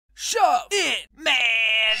Shove it,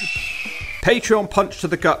 man! Patreon Punch to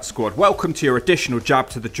the Gut Squad, welcome to your additional jab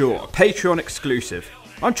to the jaw, a Patreon exclusive.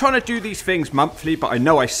 I'm trying to do these things monthly, but I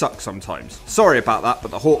know I suck sometimes. Sorry about that,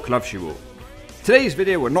 but the Hawk loves you all. Today's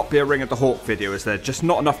video will not be a Ring of the Hawk video, as there are just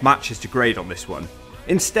not enough matches to grade on this one.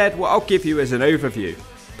 Instead, what I'll give you is an overview.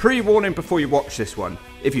 Pre-warning before you watch this one,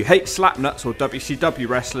 if you hate slapnuts or WCW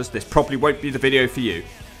wrestlers, this probably won't be the video for you.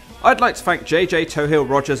 I'd like to thank JJ, Tohill,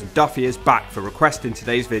 Rogers and Duffy is back for requesting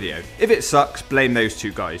today's video. If it sucks, blame those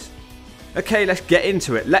two guys. Okay, let's get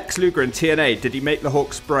into it. Lex Luger in TNA, did he make the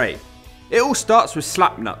Hawk spray? It all starts with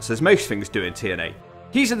slapnuts, as most things do in TNA.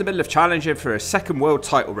 He's in the middle of challenging for his second world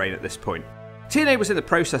title reign at this point. TNA was in the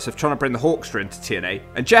process of trying to bring the Hawkster into TNA,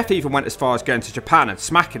 and Jeff even went as far as going to Japan and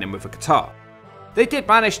smacking him with a guitar. They did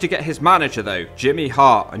manage to get his manager though, Jimmy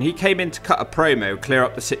Hart, and he came in to cut a promo and clear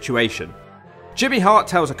up the situation. Jimmy Hart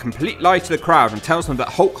tells a complete lie to the crowd and tells them that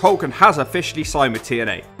Hulk Hogan has officially signed with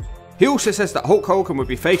TNA. He also says that Hulk Hogan would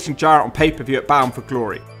be facing Jarrett on pay-per-view at Bound for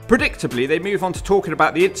Glory. Predictably, they move on to talking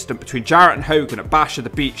about the incident between Jarrett and Hogan at Bash of the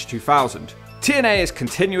Beach 2000. TNA is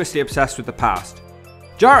continuously obsessed with the past.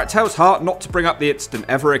 Jarrett tells Hart not to bring up the incident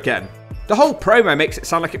ever again. The whole promo makes it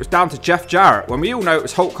sound like it was down to Jeff Jarrett, when we all know it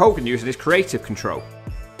was Hulk Hogan using his creative control.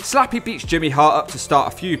 Slappy beats Jimmy Hart up to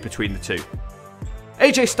start a feud between the two.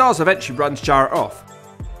 AJ Styles eventually runs Jarrett off.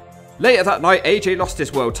 Later that night, AJ lost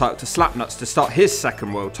his world title to Slapnuts to start his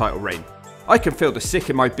second world title reign. I can feel the sick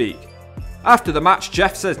in my beak. After the match,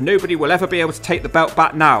 Jeff says nobody will ever be able to take the belt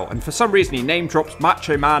back now, and for some reason he name drops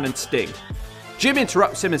Macho Man and Sting. Jim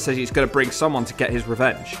interrupts him and says he's going to bring someone to get his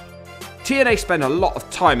revenge. TNA spend a lot of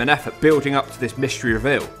time and effort building up to this mystery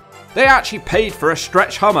reveal. They actually paid for a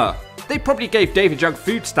stretch Hummer. They probably gave David Young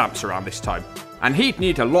food stamps around this time, and he'd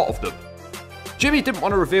need a lot of them. Jimmy didn't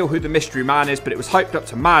want to reveal who the mystery man is, but it was hyped up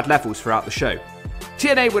to mad levels throughout the show.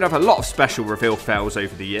 TNA would have a lot of special reveal fails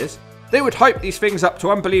over the years. They would hype these things up to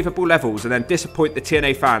unbelievable levels and then disappoint the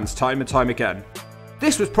TNA fans time and time again.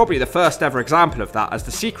 This was probably the first ever example of that, as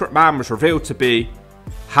the secret man was revealed to be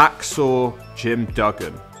Hacksaw Jim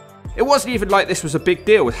Duggan. It wasn't even like this was a big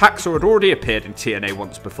deal, as Hacksaw had already appeared in TNA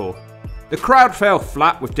once before. The crowd fell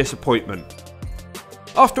flat with disappointment.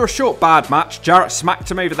 After a short bad match, Jarrett smacked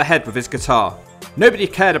him over the head with his guitar. Nobody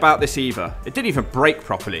cared about this either, it didn't even break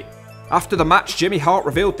properly. After the match, Jimmy Hart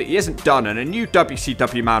revealed that he isn't done and a new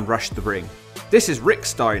WCW man rushed the ring. This is Rick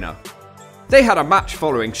Steiner. They had a match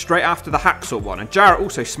following straight after the Hacksaw one, and Jarrett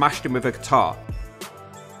also smashed him with a guitar.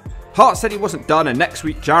 Hart said he wasn't done and next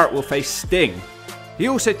week Jarrett will face Sting. He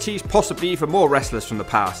also teased possibly even more wrestlers from the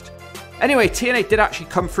past. Anyway, TNA did actually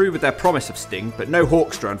come through with their promise of Sting, but no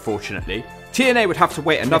Hawkster unfortunately. TNA would have to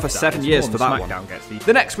wait another 7 years for that one.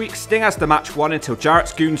 The next week, Sting has the match won until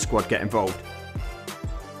Jarrett's Goon Squad get involved.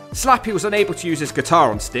 Slappy was unable to use his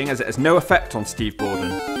guitar on Sting, as it has no effect on Steve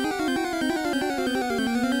Borden.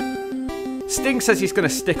 Sting says he's going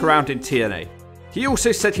to stick around in TNA. He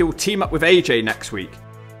also said he will team up with AJ next week.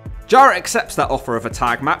 Jarrett accepts that offer of a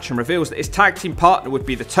tag match and reveals that his tag team partner would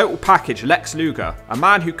be the total package Lex Luger, a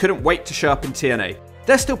man who couldn't wait to show up in TNA.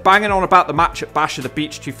 They're still banging on about the match at Bash of the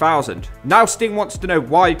Beach 2000. Now Sting wants to know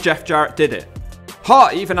why Jeff Jarrett did it.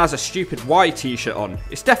 Hart even has a stupid Y t-shirt on.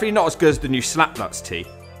 It's definitely not as good as the new Slapnuts tee.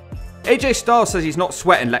 AJ Styles says he's not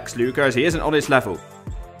sweating Lex Luger as he isn't on his level.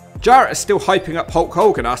 Jarrett is still hyping up Hulk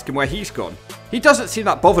Hogan, asking where he's gone. He doesn't seem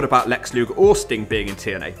that bothered about Lex Luger or Sting being in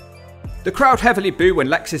TNA. The crowd heavily boo when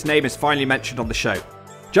Lex's name is finally mentioned on the show.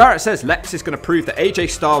 Jarrett says Lex is going to prove that AJ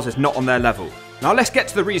Styles is not on their level. Now let's get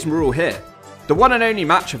to the reason we're all here. The one and only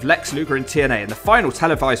match of Lex Luger in TNA and the final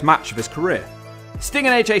televised match of his career. Sting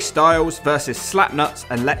and AJ Styles versus Slapnuts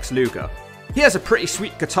and Lex Luger. He has a pretty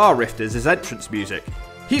sweet guitar riff as his entrance music.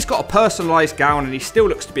 He's got a personalised gown and he still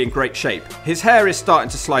looks to be in great shape. His hair is starting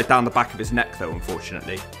to slide down the back of his neck though,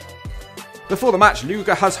 unfortunately. Before the match,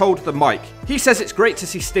 Luger has hold of the mic. He says it's great to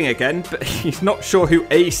see Sting again, but he's not sure who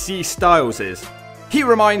AC Styles is. He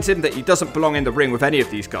reminds him that he doesn't belong in the ring with any of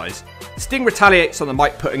these guys. Sting retaliates on the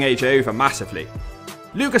mic, putting AJ over massively.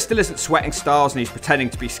 Luger still isn't sweating Styles and he's pretending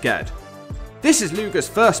to be scared. This is Luger's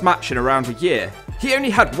first match in around a year. He only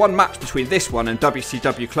had one match between this one and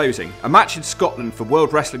WCW closing, a match in Scotland for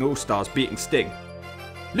World Wrestling All-Stars beating Sting.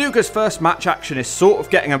 Luger's first match action is sort of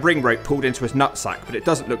getting a ring rope pulled into his nutsack, but it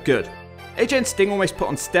doesn't look good. AJ and Sting almost put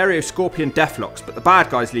on stereo Scorpion deathlocks, but the bad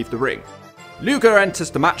guys leave the ring. Luger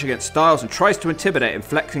enters the match against Styles and tries to intimidate him,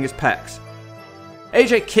 flexing his pecs.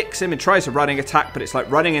 AJ kicks him and tries a running attack, but it's like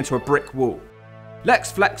running into a brick wall.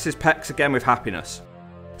 Lex flexes his pecs again with happiness.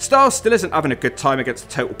 Styles still isn't having a good time against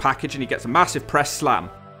the total package and he gets a massive press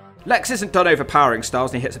slam. Lex isn't done overpowering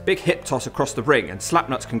Styles and he hits a big hip toss across the ring and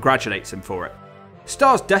Slapnuts congratulates him for it.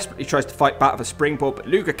 Styles desperately tries to fight back with a springboard, but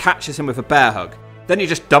Luger catches him with a bear hug. Then he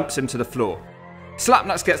just dumps him to the floor.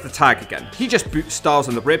 Slapnuts gets the tag again. He just boots Styles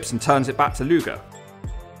on the ribs and turns it back to Luger.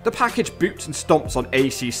 The package boots and stomps on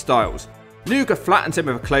AC Styles. Luger flattens him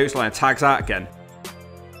with a clothesline and tags out again.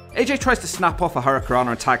 AJ tries to snap off a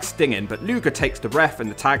Hurricanrana and tag Sting in, but Luger takes the ref and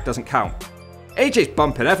the tag doesn't count. AJ's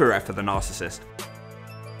bumping everywhere for the narcissist.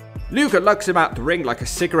 Luger lugs him out the ring like a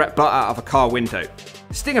cigarette butt out of a car window.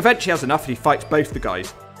 Sting eventually has enough and he fights both the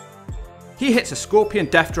guys. He hits a Scorpion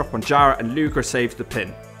Death Drop on Jarrett and Luger saves the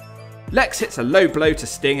pin. Lex hits a low blow to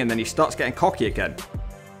Sting and then he starts getting cocky again.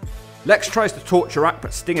 Lex tries to torture Rack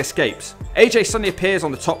but Sting escapes. AJ suddenly appears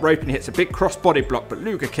on the top rope and hits a big cross-body block, but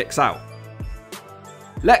Luger kicks out.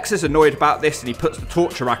 Lex is annoyed about this and he puts the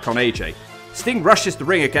torture rack on AJ. Sting rushes the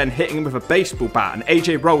ring again, hitting him with a baseball bat, and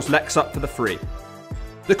AJ rolls Lex up for the 3.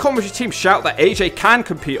 The commentary team shout that AJ can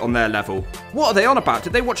compete on their level. What are they on about?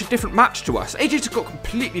 Did they watch a different match to us? AJ just got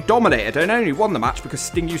completely dominated and only won the match because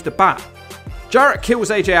Sting used a bat. Jarrett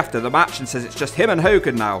kills AJ after the match and says it's just him and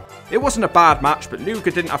Hogan now. It wasn't a bad match, but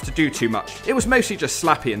Luger didn't have to do too much. It was mostly just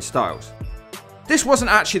Slappy and Styles. This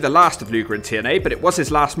wasn't actually the last of Luger in TNA, but it was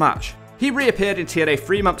his last match. He reappeared in TNA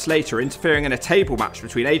 3 months later, interfering in a table match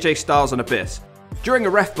between AJ Styles and Abyss. During a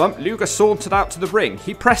ref bump, Luger sauntered out to the ring.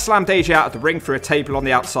 He press slammed AJ out of the ring through a table on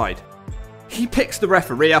the outside. He picks the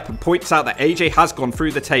referee up and points out that AJ has gone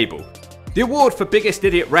through the table. The award for biggest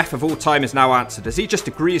idiot ref of all time is now answered, as he just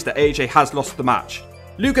agrees that AJ has lost the match.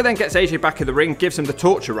 Luger then gets AJ back in the ring and gives him the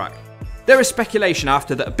torture rack. There is speculation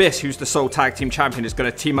after that Abyss, who's the sole tag team champion, is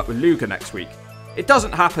going to team up with Luger next week. It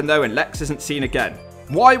doesn't happen though, and Lex isn't seen again.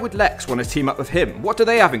 Why would Lex want to team up with him? What do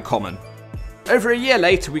they have in common? Over a year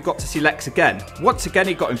later, we got to see Lex again. Once again,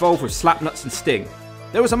 he got involved with Slapnuts and Sting.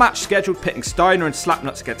 There was a match scheduled pitting Steiner and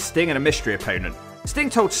Slapnuts against Sting and a mystery opponent. Sting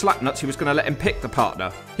told Slapnuts he was going to let him pick the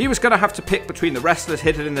partner. He was going to have to pick between the wrestlers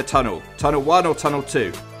hidden in the tunnel, Tunnel 1 or Tunnel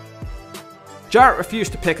 2. Jarrett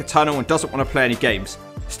refused to pick a tunnel and doesn't want to play any games.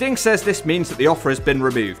 Sting says this means that the offer has been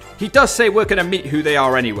removed. He does say we're going to meet who they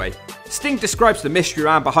are anyway. Sting describes the mystery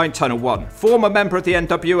man behind Tunnel 1, former member of the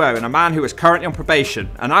NWO and a man who is currently on probation,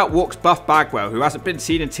 and out walks Buff Bagwell, who hasn't been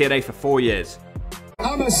seen in TNA for 4 years.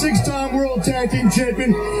 I'm a 6-time world tag team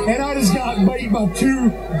champion, and I just got beat by 2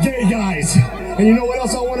 gay guys. And you know what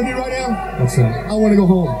else I want to do right now? What's that? I want to go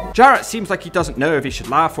home. Jarrett seems like he doesn't know if he should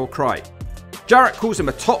laugh or cry. Jarrett calls him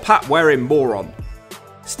a top hat wearing moron.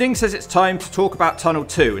 Sting says it's time to talk about Tunnel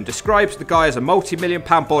 2 and describes the guy as a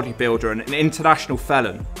multi-million-pound bodybuilder and an international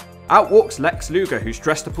felon. Out walks Lex Luger, who's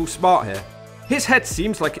dressed up all smart here. His head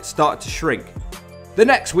seems like it started to shrink. The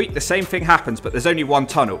next week the same thing happens, but there's only one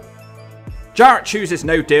tunnel. Jarrett chooses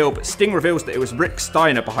no deal, but Sting reveals that it was Rick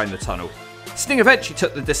Steiner behind the tunnel. Sting eventually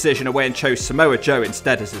took the decision away and chose Samoa Joe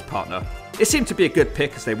instead as his partner. It seemed to be a good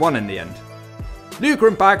pick as they won in the end. Luger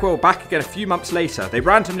and Bagwell were back again a few months later. They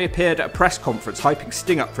randomly appeared at a press conference hyping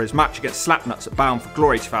Sting up for his match against Slapnuts at Bound for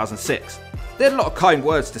Glory 2006. They had a lot of kind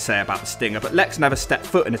words to say about the Stinger, but Lex never stepped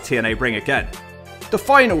foot in a TNA ring again. The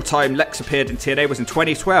final time Lex appeared in TNA was in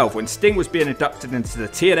 2012 when Sting was being inducted into the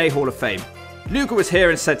TNA Hall of Fame. Luger was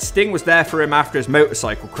here and said Sting was there for him after his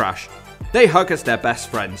motorcycle crash. They hug as their best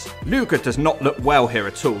friends. Luger does not look well here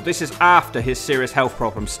at all. This is after his serious health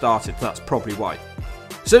problems started, that's probably why.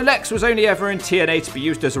 So Lex was only ever in TNA to be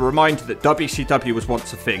used as a reminder that WCW was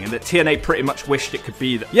once a thing and that TNA pretty much wished it could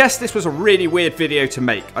be that. Yes, this was a really weird video to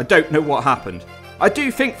make. I don't know what happened. I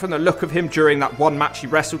do think from the look of him during that one match he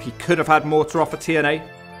wrestled, he could have had more to offer TNA.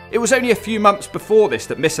 It was only a few months before this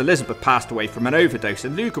that Miss Elizabeth passed away from an overdose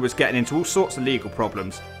and Luger was getting into all sorts of legal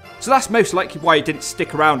problems. So that's most likely why he didn't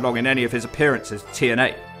stick around long in any of his appearances at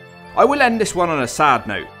TNA. I will end this one on a sad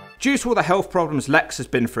note. Due to all the health problems Lex has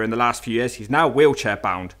been through in the last few years, he's now wheelchair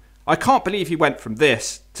bound. I can't believe he went from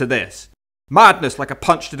this to this. Madness like a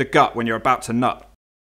punch to the gut when you're about to nut.